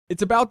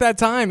It's about that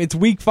time. It's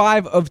week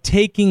 5 of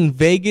Taking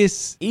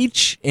Vegas.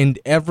 Each and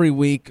every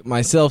week,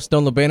 myself,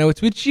 Stone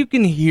Labanowitz, which you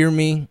can hear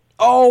me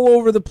all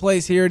over the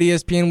place here at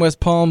ESPN West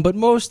Palm, but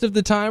most of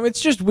the time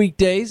it's just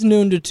weekdays,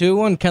 noon to 2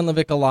 on Ken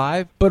Levick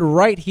Alive. But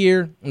right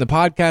here on the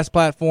podcast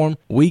platform,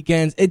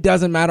 weekends, it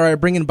doesn't matter. I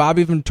bring in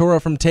Bobby Ventura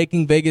from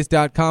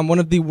TakingVegas.com, one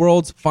of the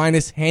world's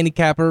finest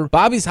handicapper.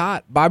 Bobby's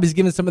hot. Bobby's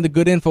giving some of the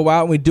good info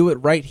out, and we do it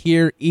right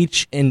here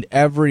each and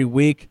every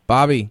week.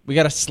 Bobby, we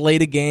got a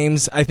slate of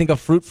games. I think a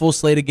fruitful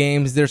slate of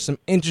games. There's some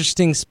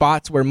interesting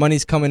spots where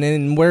money's coming in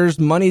and where's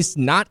money's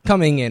not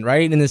coming in,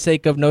 right? In the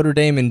sake of Notre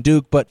Dame and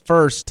Duke. But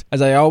first,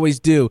 as I always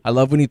do, I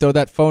love when you throw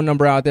that phone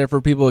number out there for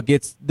people. It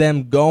gets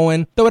them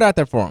going. Throw it out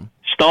there for them.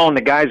 Stone,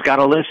 the guys got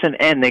to listen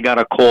and they got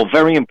to call.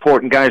 Very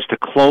important, guys, to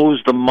close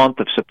the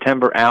month of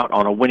September out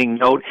on a winning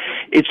note.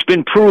 It's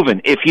been proven.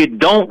 If you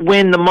don't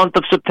win the month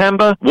of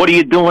September, what are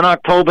you doing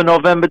October,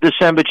 November,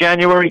 December,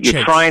 January?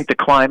 You're trying to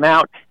climb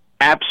out.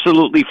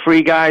 Absolutely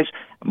free, guys.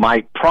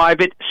 My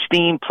private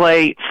Steam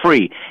play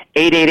free.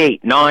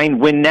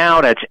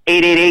 888-9-WIN-NOW. That's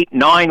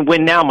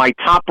 888-9-WIN-NOW. My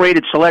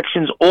top-rated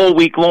selections all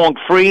week long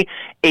free.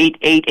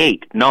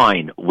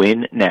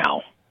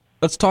 888-9-WIN-NOW.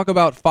 Let's talk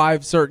about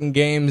 5 certain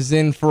games.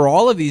 And for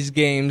all of these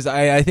games,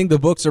 I think the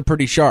books are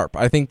pretty sharp.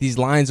 I think these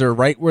lines are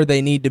right where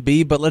they need to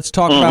be. But let's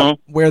talk about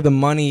where the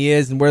money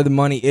is and where the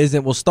money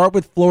isn't. We'll start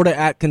with Florida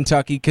at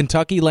Kentucky.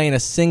 Kentucky laying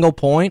a single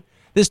point.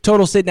 This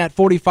total sitting at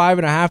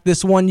 45.5.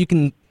 This one you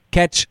can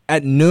catch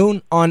at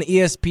noon on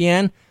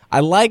ESPN.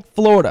 I like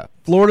Florida.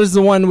 Florida's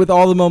the one with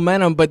all the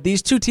momentum, but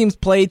these two teams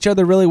play each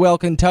other really well.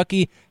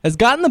 Kentucky has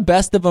gotten the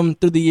best of them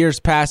through the years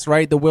past,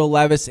 right? The Will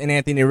Levis and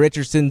Anthony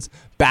Richardson's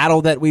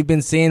battle that we've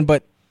been seeing,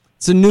 but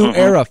it's a new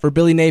era for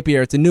Billy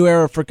Napier. It's a new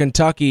era for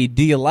Kentucky.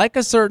 Do you like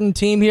a certain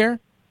team here?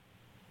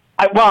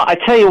 Well, I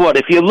tell you what,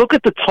 if you look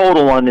at the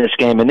total on this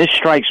game, and this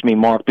strikes me,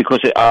 Mark,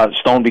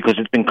 Stone, because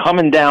it's been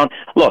coming down.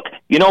 Look,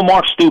 you know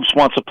Mark Stoops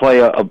wants to play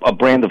a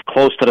brand of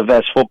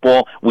close-to-the-vest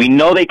football. We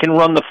know they can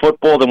run the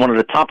football. They're one of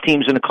the top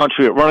teams in the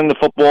country at running the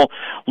football.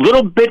 A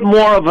little bit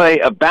more of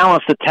a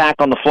balanced attack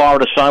on the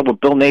Florida side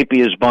with Bill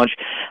Napier's bunch.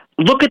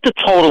 Look at the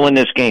total in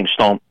this game,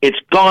 Stone. It's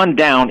gone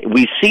down.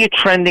 We see it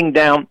trending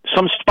down.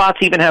 Some spots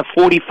even have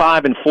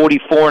 45 and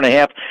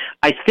 44.5.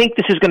 I think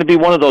this is going to be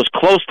one of those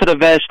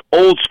close-to-the-vest,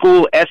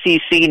 old-school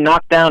SEC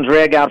knockdown,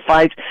 drag-out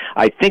fights.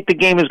 I think the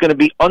game is going to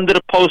be under the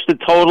posted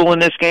total in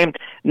this game.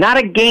 Not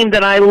a game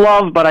that I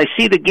love, but I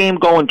see the game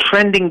going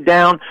trending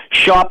down.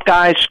 Sharp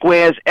guys,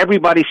 squares.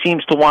 Everybody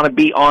seems to want to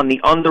be on the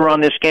under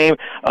on this game.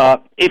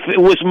 If it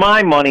was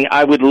my money,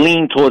 I would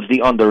lean towards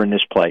the under in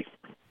this play.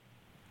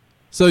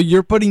 So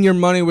you're putting your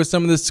money with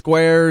some of the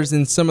squares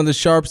and some of the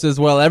sharps as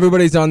well.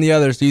 Everybody's on the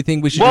other, so you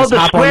think we should just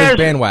hop on this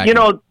bandwagon? You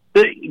know,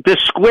 the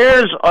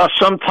squares are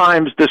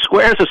sometimes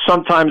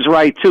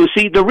right too.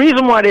 See, the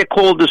reason why they're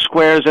called the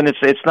squares, and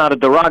it's not a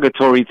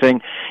derogatory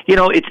thing, you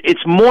know,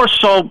 it's more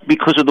so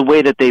because of the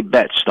way that they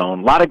bet,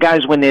 Stone. A lot of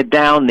guys, when they're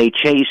down, they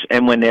chase,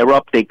 and when they're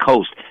up, they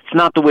coast. It's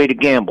not the way to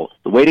gamble.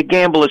 The way to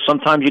gamble is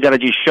sometimes you got to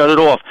just shut it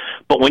off.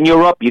 But when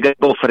you're up, you got to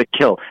go for the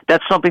kill.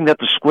 That's something that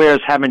the squares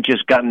haven't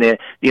just gotten their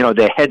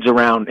heads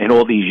around in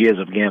all these years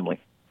of gambling.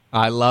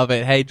 I love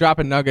it. Hey,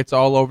 dropping nuggets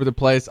all over the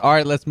place. All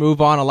right, let's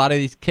move on. A lot of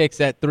these kicks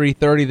at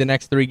 3:30, the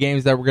next 3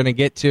 games that we're going to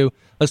get to.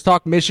 Let's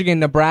talk Michigan,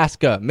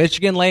 Nebraska.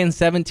 Michigan laying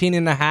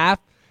 17.5.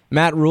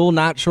 Matt Rule,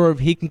 not sure if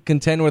he can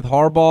contend with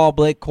Harbaugh,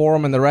 Blake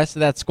Corum, and the rest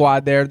of that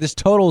squad there. This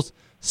total's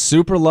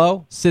super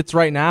low. Sits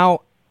right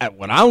now at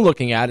what I'm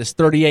looking at is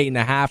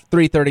 38.5,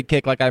 3:30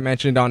 kick like I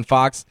mentioned on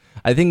Fox.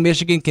 I think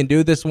Michigan can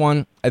do this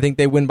one. I think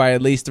they win by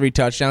at least 3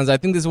 touchdowns. I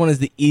think this one is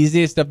the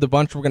easiest of the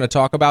bunch we're going to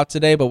talk about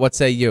today, but what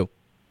say you?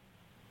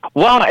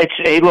 Well,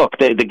 look,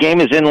 the game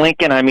is in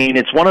Lincoln. I mean,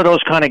 it's one of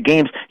those kind of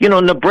games. You know,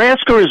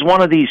 Nebraska is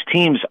one of these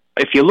teams.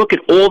 If you look at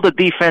all the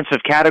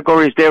defensive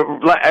categories, there,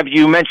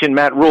 you mentioned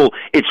Matt Rule.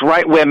 It's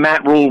right where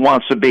Matt Rule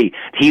wants to be.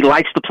 He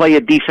likes to play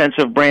a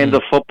defensive brand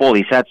of football.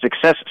 He's had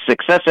success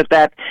at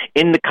that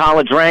in the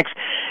college ranks.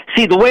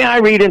 See, the way I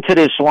read into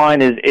this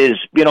line is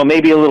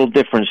maybe a little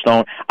different,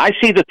 Stone. I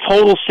see the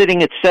total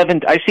sitting at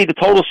 7. I see the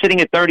total sitting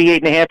at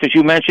 38.5, as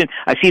you mentioned.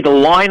 I see the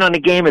line on the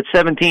game at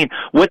 17.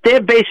 What they're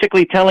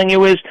basically telling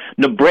you is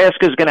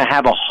Nebraska's going to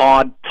have a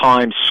hard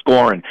time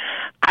scoring.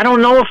 I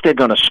don't know if they're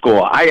going to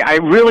score. I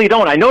really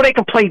don't. I know they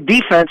can play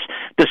defense.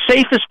 The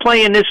safest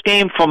play in this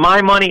game, for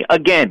my money,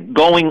 again,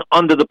 going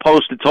under the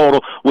posted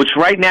total, which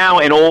right now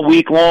and all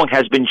week long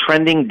has been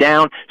trending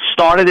down.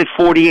 Started at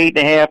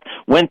 48.5,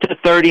 went to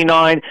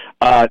 39.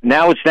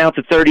 Now it's down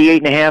to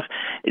 38.5.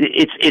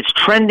 It's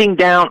trending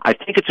down. I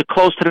think it's a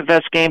close to the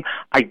vest game.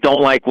 I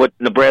don't like what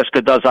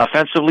Nebraska does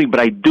offensively, but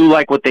I do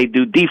like what they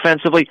do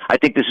defensively. I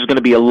think this is going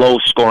to be a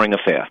low-scoring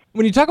affair.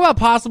 When you talk about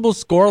possible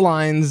score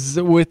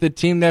lines with a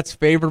team that's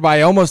favored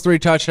by almost 3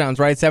 touchdowns,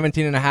 right,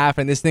 17.5,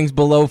 and this thing's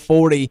below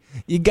 40,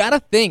 you got to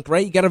think,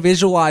 right? You got to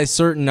visualize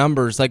certain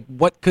numbers. Like,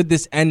 what could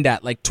this end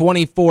at? Like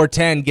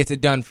 24-10 gets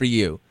it done for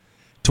you.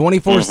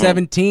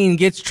 24-17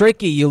 gets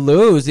tricky, you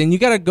lose, and you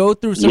got to go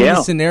through some of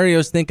these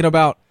scenarios thinking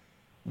about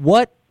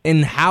what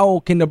And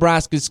how can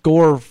Nebraska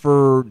score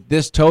for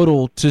this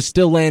total to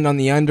still land on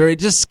the under? It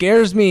just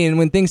scares me, and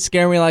when things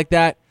scare me like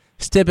that,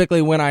 it's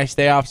typically when I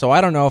stay off, so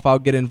I don't know if I'll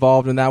get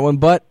involved in that one.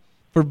 But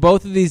for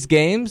both of these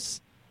games,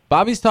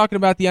 Bobby's talking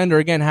about the under.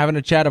 Again, having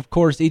a chat, of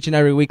course, each and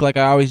every week like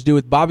I always do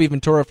with Bobby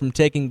Ventura from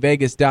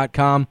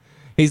TakingVegas.com.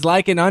 He's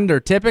like an under.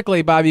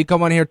 Typically, Bobby, you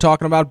come on here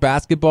talking about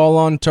basketball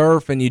on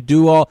turf, and you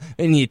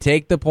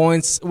take the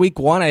points. Week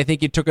 1, I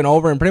think you took an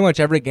over in pretty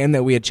much every game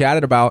that we had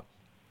chatted about.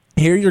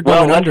 Here you're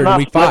going under in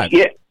week 5.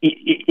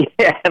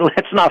 Yeah, and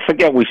let's not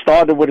forget, we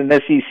started with an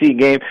SEC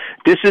game.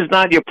 This is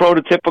not your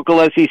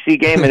prototypical SEC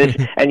game,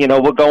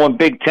 and we're going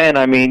Big Ten.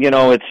 I mean,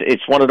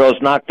 it's one of those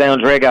knockdown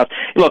dragouts.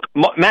 Look,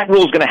 Matt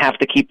Rule's going to have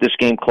to keep this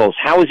game close.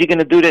 How is he going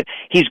to do that?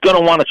 He's going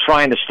to want to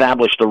try and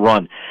establish the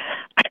run.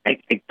 I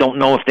don't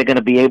know if they're going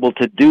to be able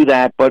to do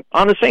that, but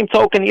on the same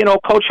token,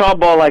 Coach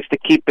Harbaugh likes to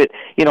keep it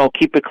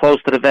close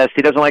to the vest.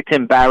 He doesn't like to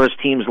embarrass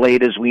teams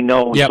late, as we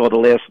know. We saw the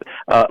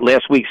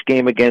last week's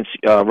game against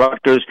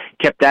Rutgers,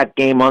 kept that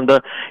game under.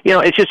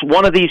 It's just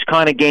one of these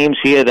kind of games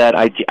here that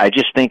I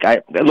just think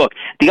look,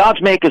 the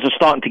odds makers are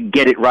starting to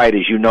get it right,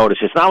 as you notice.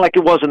 It's not like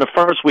it was in the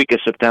first week of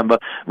September.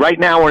 Right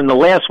now we're in the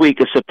last week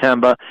of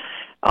September.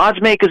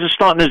 Odds makers are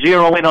starting to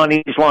zero in on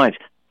these lines.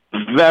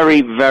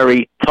 Very,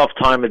 very tough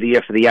time of the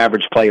year for the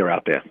average player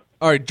out there.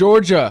 All right,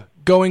 Georgia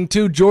going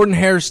to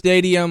Jordan-Hare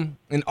Stadium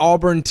in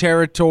Auburn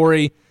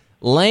territory,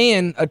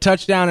 laying a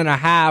touchdown and a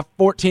half,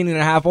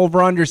 14.5,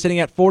 over-under sitting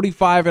at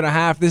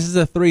 45.5. This is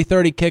a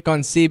 3:30 kick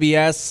on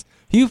CBS.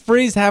 Hugh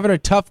Freeze having a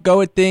tough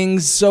go at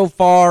things so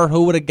far.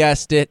 Who would have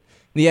guessed it?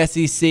 The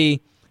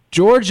SEC.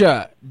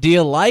 Georgia, do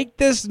you like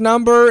this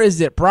number?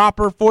 Is it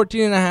proper?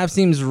 14.5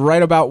 seems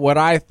right about what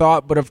I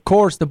thought, but of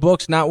course the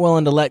book's not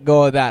willing to let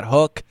go of that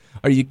hook.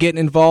 Are you getting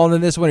involved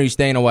in this one, or are you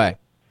staying away?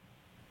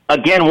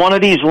 Again, one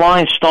of these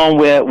lines, Stone,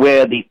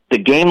 where the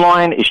game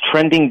line is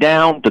trending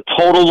down, the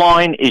total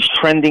line is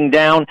trending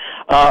down,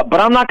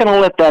 but I'm not going to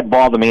let that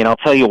bother me, and I'll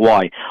tell you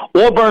why.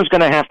 Auburn's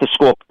going to have to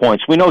score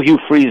points. We know Hugh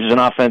Freeze is an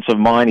offensive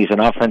mind. He's an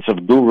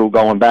offensive guru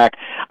going back.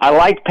 I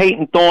like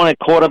Peyton Thorne at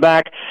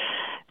quarterback.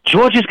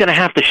 Georgia's going to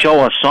have to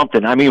show us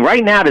something. I mean,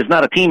 right now there's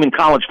not a team in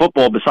college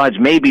football besides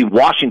maybe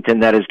Washington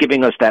that is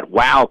giving us that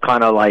wow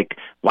kind of like,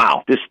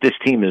 wow, this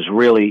team is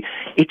really,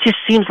 it just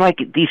seems like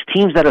these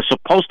teams that are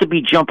supposed to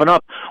be jumping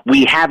up,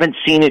 we haven't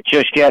seen it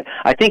just yet.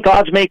 I think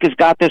odds makers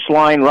got this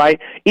line right.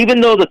 Even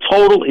though the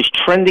total is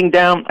trending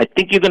down, I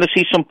think you're going to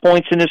see some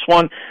points in this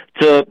one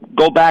to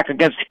go back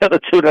against the other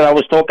two that I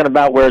was talking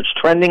about where it's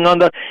trending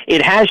under.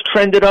 It has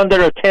trended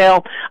under a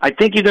tail. I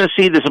think you're going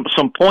to see there's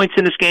some points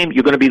in this game.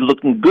 You're going to be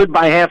looking good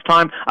by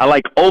halftime. I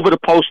like over the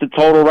posted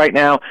total right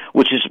now,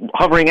 which is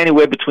hovering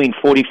anywhere between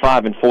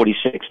 45 and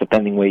 46,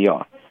 depending where you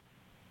are.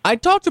 I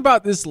talked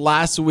about this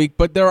last week,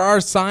 but there are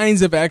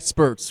signs of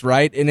experts,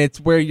 right? And it's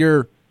where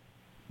you're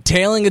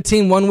tailing a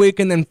team one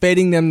week and then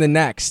fading them the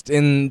next.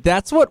 And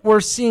that's what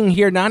we're seeing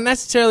here, not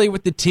necessarily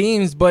with the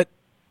teams, but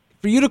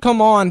for you to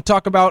come on,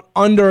 talk about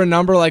under a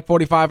number like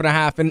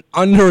 45.5 and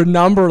under a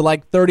number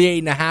like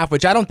 38.5,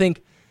 which I don't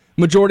think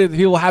majority of the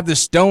people have the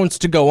stones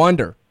to go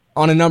under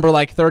on a number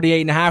like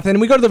 38.5.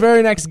 And we go to the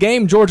very next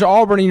game,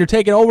 Georgia-Auburn, and you're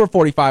taking over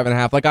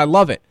 45.5. Like, I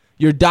love it.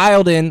 You're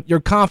dialed in. You're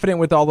confident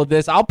with all of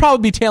this. I'll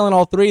probably be tailing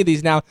all three of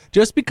these now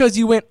just because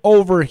you went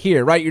over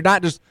here, right? You're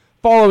not just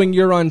following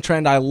your own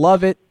trend. I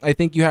love it. I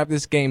think you have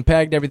this game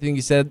pegged. Everything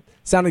you said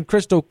sounded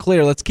crystal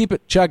clear. Let's keep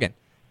it chugging.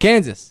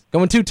 Kansas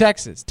going to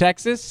Texas.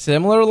 Texas,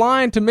 similar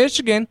line to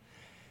Michigan.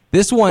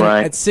 This one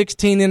at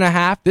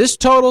 16.5. This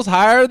total's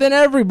higher than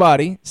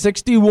everybody.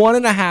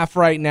 61.5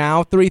 right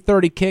now.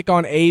 3:30 kick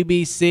on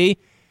ABC.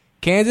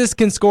 Kansas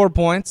can score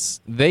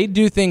points. They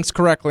do things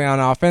correctly on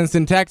offense.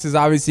 And Texas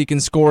obviously can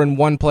score in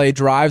one-play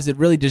drives. It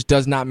really just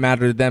does not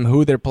matter to them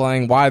who they're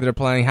playing, why they're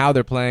playing, how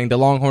they're playing. The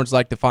Longhorns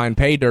like to find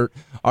pay dirt.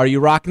 Are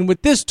you rocking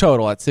with this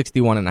total at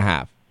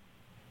 61.5?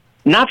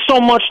 Not so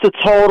much the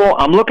total.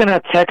 I'm looking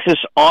at Texas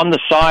on the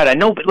side. I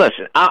know, but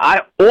listen,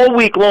 I all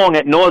week long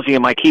at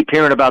nauseum, I keep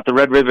hearing about the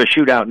Red River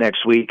Shootout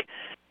next week.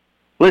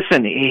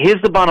 Listen,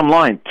 here's the bottom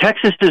line.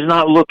 Texas is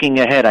not looking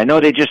ahead. I know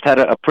they just had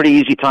a pretty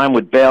easy time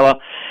with Baylor.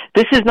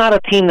 This is not a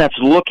team that's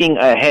looking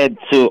ahead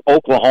to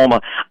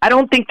Oklahoma. I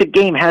don't think the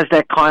game has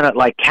that kind of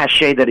like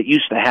cachet that it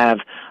used to have,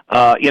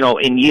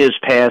 in years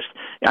past.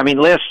 I mean,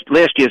 last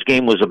year's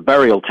game was a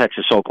burial,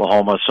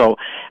 Texas-Oklahoma. So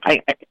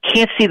I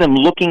can't see them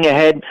looking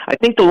ahead. I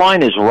think the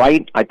line is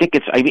right. I think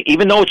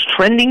even though it's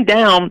trending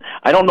down,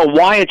 I don't know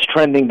why it's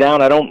trending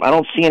down. I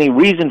don't see any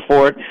reason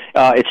for it.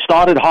 It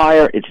started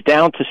higher. It's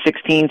down to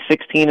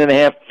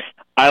 16.5.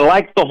 I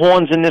like the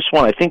Horns in this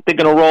one. I think they're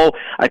going to roll.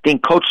 I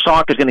think Coach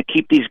Sark is going to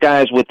keep these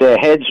guys with their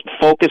heads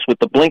focused, with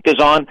the blinkers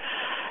on.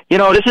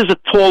 This is a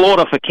tall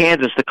order for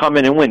Kansas to come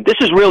in and win. This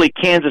is really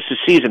Kansas'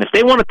 season. If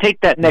they want to take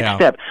that next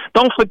step,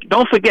 don't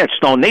forget,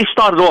 Stone, they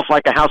started off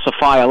like a house of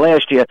fire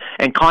last year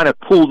and kind of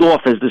cooled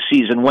off as the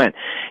season went.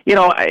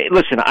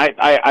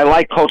 I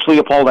like Coach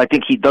Leopold. I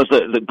think he does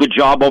the good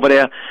job over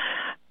there.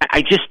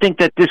 I just think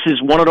that this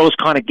is one of those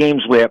kind of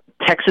games where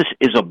Texas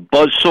is a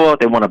buzzsaw.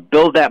 They want to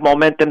build that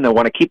momentum. They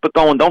want to keep it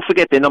going. Don't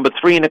forget, they're number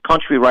 3 in the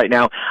country right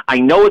now. I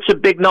know it's a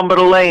big number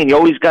to lay, and you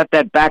always got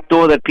that back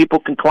door that people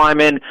can climb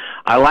in.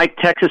 I like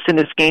Texas in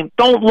this game.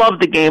 Don't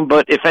love the game,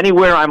 but if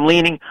anywhere I'm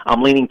leaning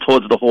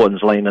towards the Horns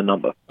laying the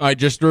number. All right,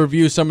 just to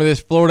review some of this,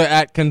 Florida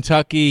at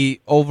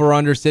Kentucky,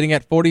 over-under sitting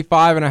at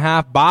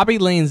 45.5. Bobby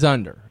leans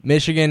under.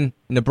 Michigan,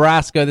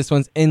 Nebraska, this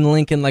one's in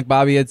Lincoln, like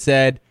Bobby had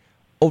said.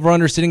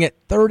 Over-under sitting at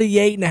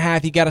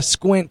 38.5. You got to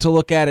squint to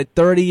look at it.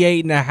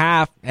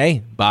 38.5.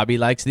 Hey, Bobby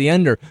likes the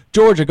under.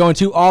 Georgia going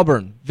to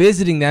Auburn,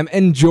 visiting them,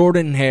 and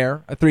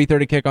Jordan-Hare, a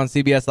 3:30 kick on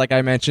CBS, like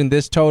I mentioned.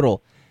 This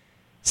total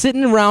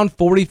sitting around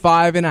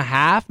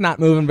 45.5, not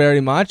moving very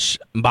much.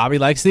 Bobby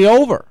likes the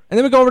over. And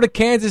then we go over to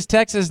Kansas,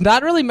 Texas,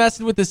 not really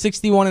messing with the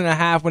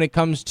 61.5 when it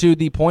comes to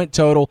the point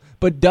total,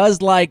 but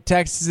does like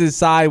Texas's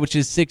side, which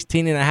is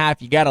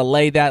 16.5. You got to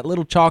lay that.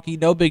 Little chalky,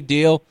 no big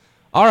deal.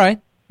 All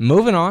right.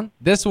 Moving on,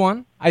 this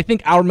one, I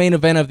think our main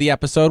event of the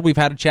episode. We've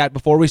had a chat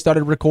before we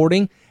started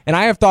recording, and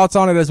I have thoughts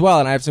on it as well,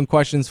 and I have some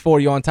questions for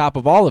you on top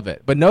of all of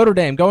it. But Notre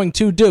Dame going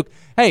to Duke.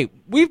 Hey,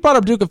 we've brought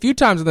up Duke a few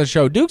times on the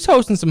show. Duke's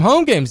hosting some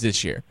home games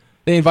this year.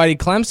 They invited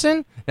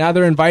Clemson. Now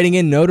they're inviting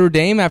in Notre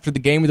Dame after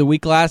the game of the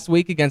week last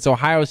week against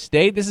Ohio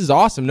State. This is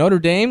awesome. Notre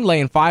Dame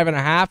laying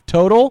 5.5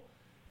 total,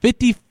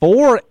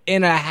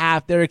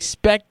 54.5. They're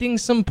expecting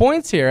some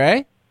points here,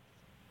 eh?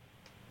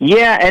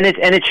 Yeah, and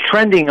it's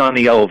trending on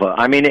the over.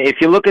 I mean,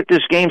 if you look at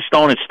this game,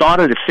 Stone, it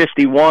started at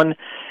 51.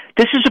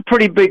 This is a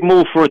pretty big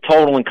move for a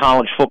total in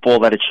college football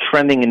that it's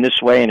trending in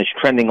this way and it's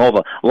trending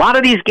over. A lot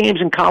of these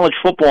games in college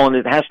football, and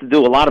it has to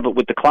do a lot of it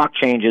with the clock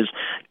changes,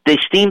 they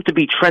seem to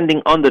be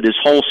trending under this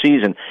whole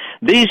season.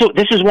 This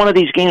is one of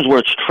these games where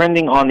it's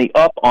trending on the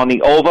up, on the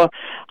over.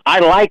 I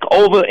like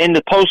over in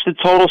the posted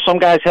total. Some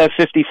guys have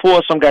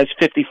 54, some guys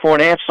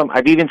 54.5.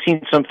 I've even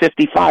seen some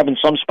 55 in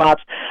some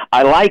spots.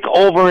 I like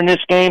over in this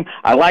game.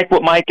 I like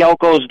what Mike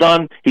Elko's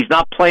done. He's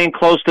not playing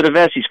close to the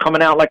vest. He's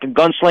coming out like a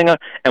gunslinger,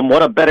 and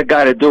what a better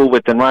guy to do it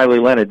with than Riley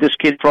Leonard. This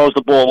kid throws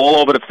the ball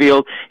all over the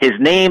field. His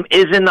name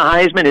is in the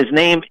Heisman. His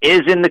name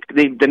is in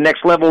the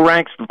next level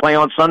ranks to play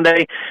on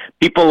Sunday.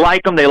 People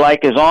like him. They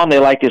like his arm. They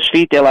like his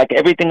feet. They like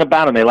everything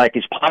about him. They like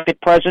his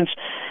pocket presence.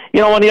 You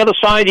know, on the other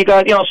side, you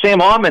got, Sam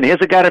Hartman. Here's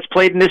a guy that's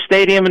played in this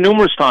stadium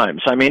numerous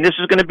times. I mean, this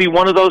is going to be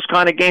one of those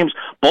kind of games.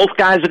 Both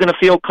guys are going to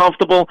feel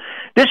comfortable.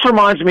 This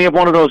reminds me of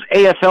one of those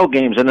AFL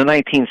games in the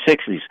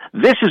 1960s.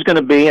 This is going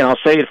to be, and I'll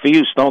say it for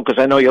you, Stone,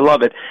 because I know you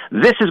love it,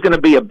 this is going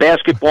to be a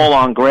basketball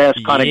on grass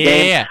kind of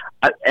game.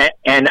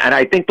 And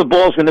I think the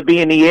ball's going to be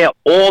in the air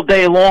all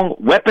day long.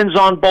 Weapons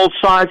on both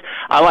sides.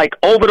 I like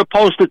over the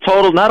posted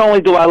total. Not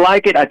only do I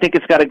like it, I think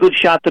it's got a good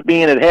shot to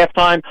be in at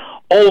halftime.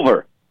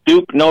 Over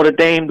Duke, Notre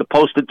Dame, the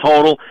posted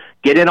total.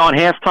 Get in on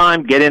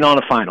halftime, get in on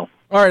the final.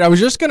 All right, I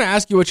was just going to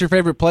ask you what your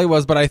favorite play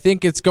was, but I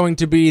think it's going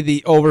to be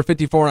the over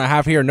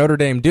 54.5 here, Notre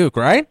Dame Duke,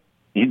 right?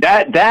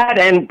 That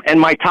and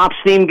my top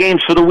steam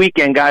games for the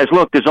weekend, guys.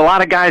 Look, there's a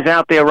lot of guys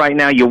out there right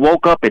now. You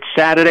woke up, it's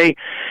Saturday.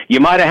 You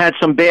might have had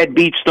some bad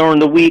beats during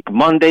the week,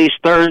 Mondays,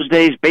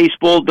 Thursdays,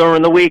 baseball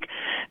during the week.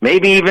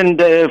 Maybe even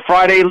the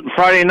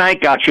Friday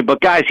night got you.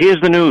 But, guys, here's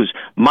the news.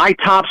 My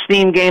top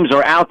steam games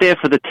are out there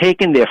for the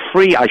taking. They're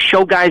free. I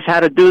show guys how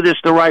to do this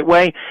the right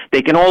way.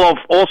 They can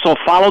also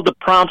follow the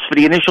prompts for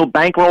the initial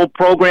bankroll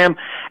program.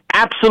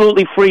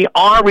 Absolutely free.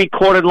 Our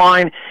recorded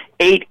line,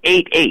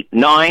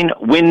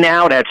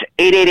 888-9-WIN-NOW. That's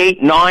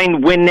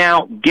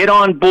 888-9-WIN-NOW. Get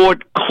on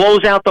board.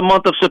 Close out the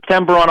month of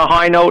September on a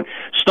high note.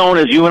 Stone,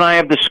 as you and I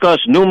have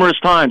discussed numerous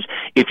times,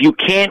 if you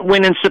can't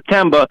win in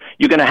September,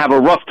 you're going to have a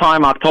rough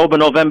time October,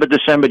 November,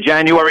 December,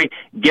 January.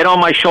 Get on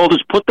my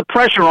shoulders. Put the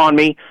pressure on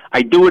me.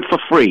 I do it for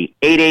free.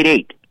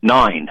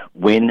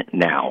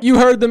 888-9-WIN-NOW. You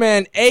heard the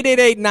man.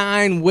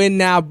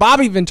 888-9-WIN-NOW.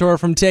 Bobby Ventura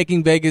from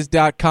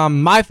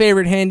TakingVegas.com. My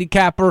favorite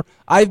handicapper.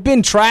 I've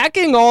been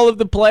tracking all of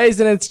the plays,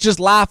 and it's just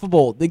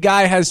laughable. The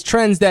guy has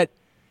trends that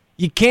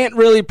you can't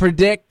really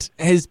predict.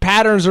 His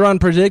patterns are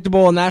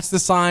unpredictable, and that's the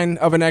sign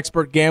of an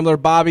expert gambler.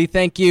 Bobby,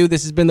 thank you.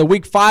 This has been the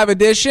Week 5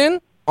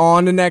 edition.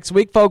 On to next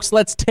week, folks.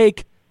 Let's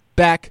take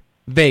back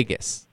Vegas.